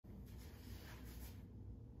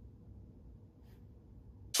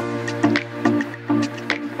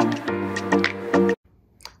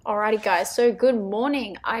Alrighty guys, so good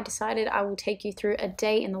morning. I decided I will take you through a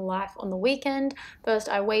day in the life on the weekend. First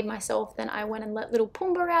I weighed myself, then I went and let little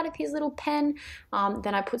Pumbaa out of his little pen.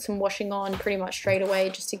 Then I put some washing on pretty much straight away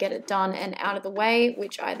just to get it done and out of the way,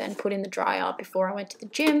 which I then put in the dryer before I went to the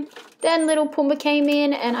gym. Then little Pumbaa came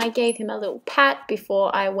in and I gave him a little pat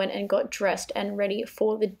before I went and got dressed and ready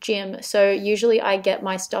for the gym. So usually I get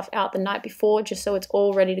my stuff out the night before just so it's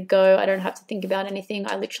all ready to go. I don't have to think about anything.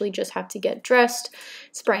 I literally just have to get dressed,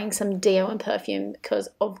 spraying some deo and perfume because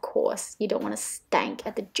of course you don't want to stank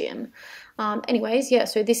at the gym. Anyways, yeah,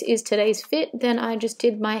 so this is today's fit. Then I just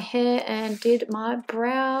did my hair and did my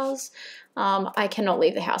brows. I cannot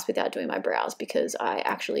leave the house without doing my brows because I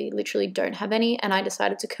actually literally don't have any, and I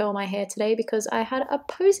decided to curl my hair today because I had a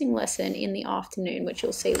posing lesson in the afternoon, which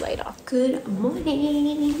you'll see later. Good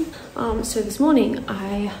morning. So this morning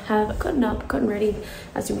I have gotten up, gotten ready,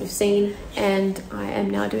 as you would have seen, and I am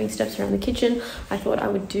now doing steps around the kitchen. I thought I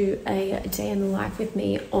would do a day in the life with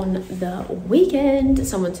me on the weekend.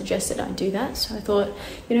 Someone suggested I do that, so I thought,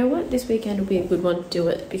 you know what, this weekend will be a good one to do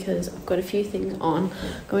it because I've got a few things on.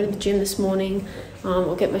 Going to the gym this morning,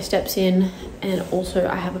 I'll get my steps in, and also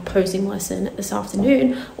I have a posing lesson this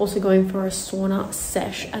afternoon, also going for a sauna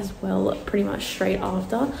sesh as well pretty much straight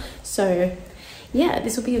after. So yeah,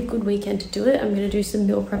 this will be a good weekend to do it. I'm going to do some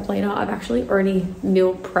meal prep later. I've actually already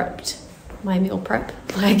meal prepped my meal prep,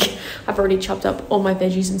 like I've already chopped up all my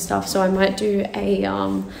veggies and stuff, so I might do a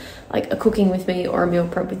like a cooking with me or a meal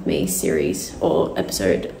prep with me series or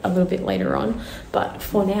episode a little bit later on. But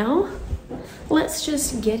for now, let's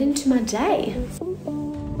just get into my day.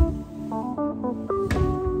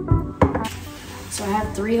 So I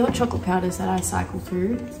have 3 hot chocolate powders that I cycle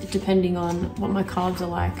through depending on what my carbs are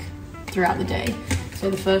like throughout the day. So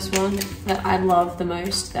the first one that I love the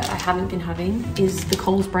most that I haven't been having is the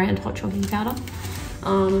Coles brand hot chocolate powder.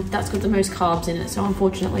 That's got the most carbs in it, so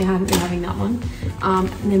unfortunately I haven't been having that one. And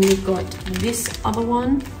then we've got this other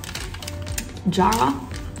one, Jara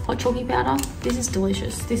hot chalky powder. This is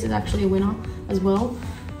delicious. This is actually a winner as well.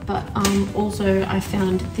 But also I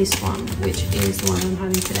found this one, which is the one I'm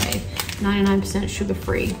having today. 99% sugar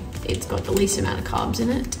free. It's got the least amount of carbs in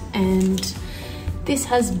it, and this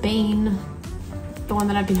has been the one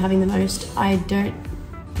that I've been having the most. I don't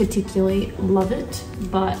particularly love it,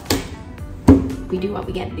 but we do what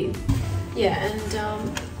we get to do. Yeah, and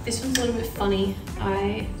this one's a little bit funny.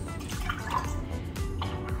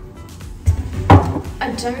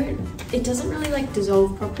 It doesn't really like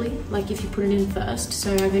dissolve properly, like if you put it in first.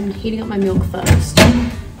 So I've been heating up my milk first,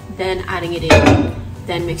 then adding it in,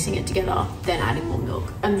 then mixing it together, then adding more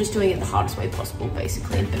milk. I'm just doing it the hardest way possible,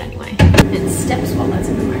 basically, but anyway. And steps while that's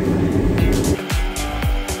in the microwave.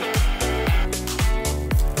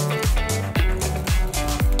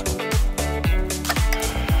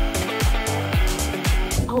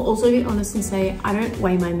 I'll also be honest and say I don't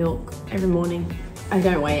weigh my milk every morning. I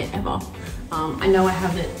don't weigh it ever. I know I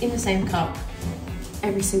have it in the same cup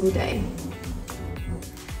every single day,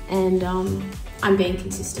 and I'm being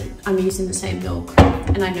consistent. I'm using the same milk,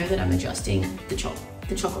 and I know that I'm adjusting the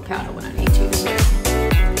chocolate powder when I need to. So.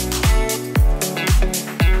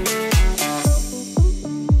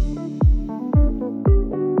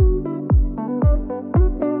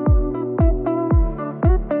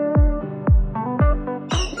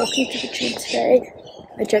 Walking to the gym today.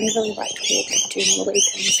 I generally like to walk to the gym on the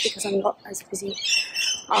weekends because I'm not as busy.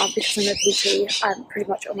 Because I'm a PT, I'm pretty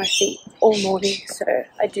much on my feet all morning, so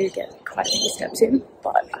I do get quite a few steps in,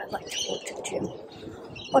 but I like to walk to the gym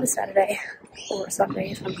on a Saturday or a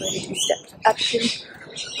Sunday if I'm going to do steps at the gym.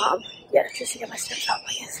 Yeah, just to get my steps up,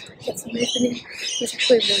 I guess, get some movement in. It's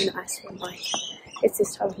actually really nice when it's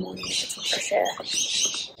this time of morning, get some fresh air.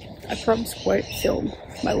 I promise won't film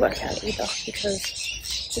my workout either because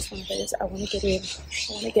it's just one of those, I want to get in,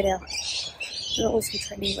 I want to get out. I'm also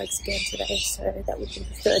training legs again today, so that would be the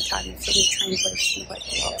 3rd time I've sort of trained legs in like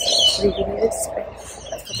the last 3 videos, so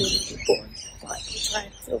that's probably a little bit boring. But I'll try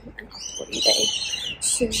and film an upper body day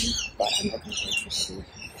soon, but I'm not going to go too heavy.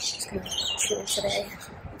 I'm just going to chill today.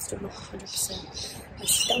 I'm still not 100%. My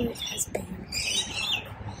stomach has been hard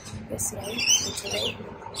yesterday and today.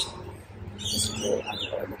 Just really under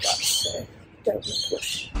the guts, so don't want to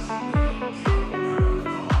push.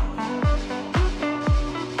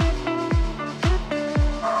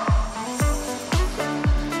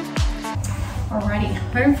 Alrighty,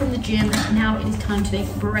 home from the gym. Now it is time to make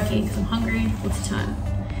brekkie because I'm hungry. What's the time?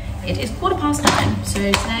 It is 9:15. So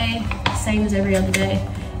today, same as every other day,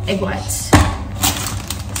 egg whites,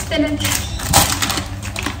 spinach,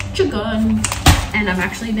 chicken, and I've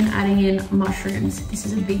actually been adding in mushrooms. This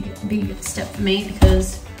is a big step for me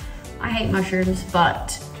because I hate mushrooms,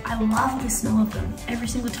 but I love the smell of them. Every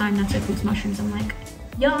single time Natso cooks mushrooms, I'm like,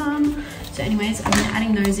 yum. So anyways, I've been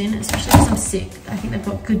adding those in, especially because I'm sick. I think they've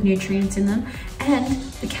got good nutrients in them. And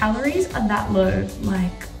the calories are that low.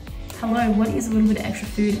 Like, hello, what is a little bit of extra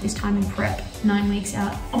food at this time in prep? 9 weeks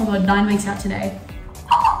out. Oh my God, 9 weeks out today.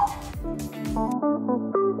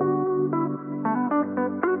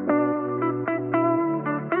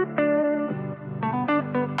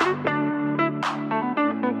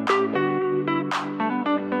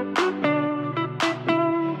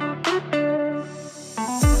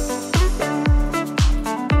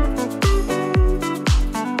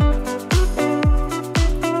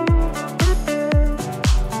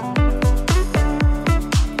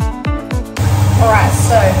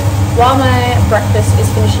 So while my breakfast is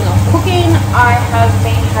finishing off cooking, I have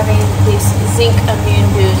been having this zinc immune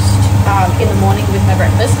boost in the morning with my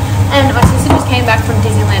breakfast. And my sister just came back from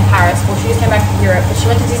Disneyland Paris. Well, she just came back from Europe, but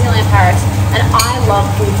she went to Disneyland Paris. And I love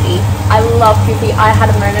Goofy. I love Goofy. I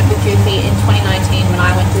had a moment with Goofy in 2019 when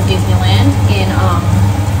I went to Disneyland in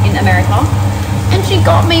America. And she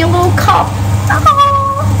got me a little cup.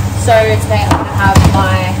 So today I'm gonna have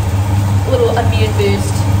my little immune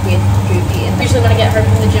boost with Goofy. And usually when I get home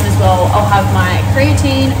from the gym as well, I'll have my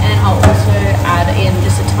creatine and I'll also add in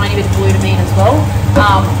just a tiny bit of glutamine as well.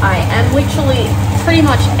 I am literally pretty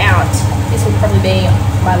much out. This will probably be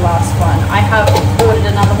my last one. I have ordered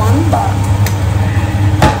another one, but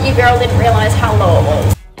you girl didn't realize how low it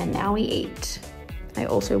was. And now we eat. I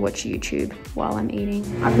also watch YouTube while I'm eating.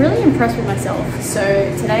 I'm really impressed with myself. So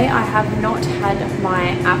today I have not had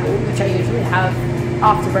my apple, which I usually have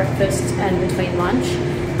after breakfast and between lunch.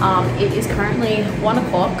 It is currently 1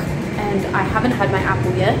 o'clock and I haven't had my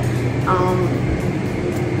apple yet.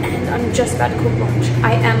 And I'm just about to cook lunch.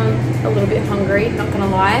 I am a little bit hungry, not gonna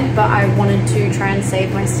lie, but I wanted to try and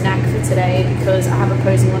save my snack for today because I have a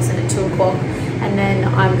posing lesson at 2 o'clock and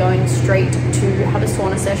then I'm going straight to have a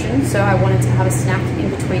sauna session. So I wanted to have a snack in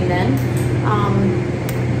between then.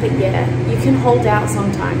 But yeah, you can hold out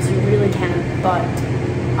sometimes, you really can, but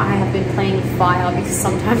I have been playing fire because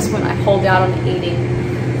sometimes when I hold out on eating,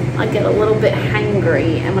 I get a little bit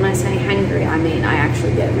hangry, and when I say hangry, I mean I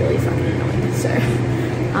actually get really fucking annoyed. So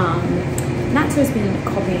Natso's been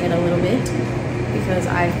copying it a little bit because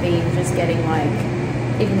I've been just getting like,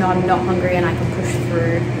 even though I'm not hungry and I can push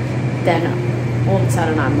through, then all of a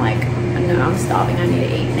sudden I'm like, no, I'm starving, I need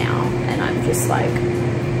to eat now, and I'm just like,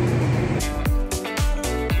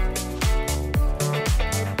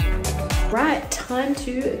 right, time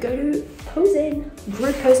to go to posing.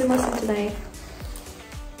 Group posing lesson today.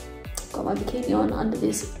 Got my bikini on under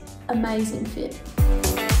this amazing fit.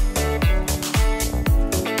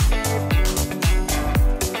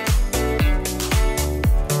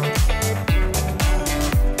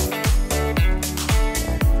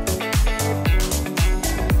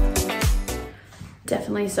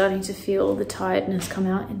 Definitely starting to feel the tiredness come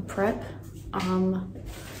out in prep.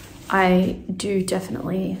 I do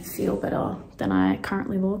definitely feel better than I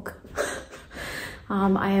currently look.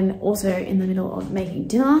 I am also in the middle of making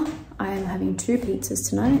dinner. I am having 2 pizzas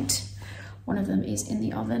tonight. One of them is in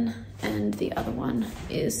the oven and the other one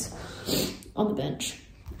is on the bench.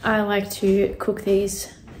 I like to cook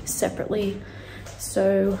these separately,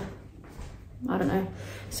 so I don't know,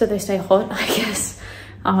 so they stay hot, I guess.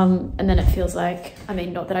 And then it feels like, I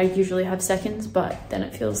mean, not that I usually have seconds, but then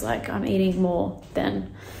it feels like I'm eating more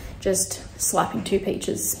than just slapping 2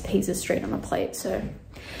 pizzas straight on a plate. So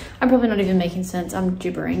I'm probably not even making sense. I'm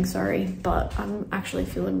gibbering, sorry, but I'm actually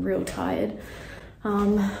feeling real tired.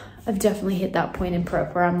 I've definitely hit that point in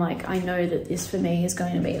prep where I'm like, I know that this for me is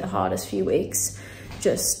going to be the hardest few weeks.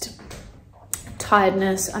 Just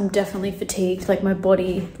tiredness. I'm definitely fatigued. Like my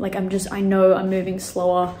body, like I know I'm moving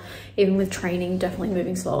slower, even with training, definitely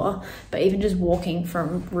moving slower, but even just walking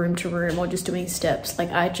from room to room or just doing steps,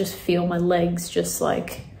 like I just feel my legs just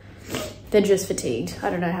like, they're just fatigued. I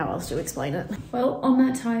don't know how else to explain it. Well, on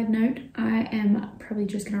that tired note, I am probably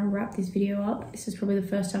just gonna wrap this video up. This is probably the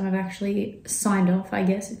first time I've actually signed off, I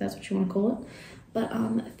guess, if that's what you want to call it. But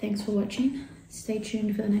thanks for watching. Stay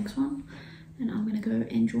tuned for the next one. And I'm gonna go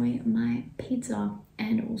enjoy my pizza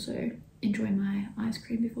and also enjoy my ice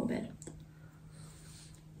cream before bed.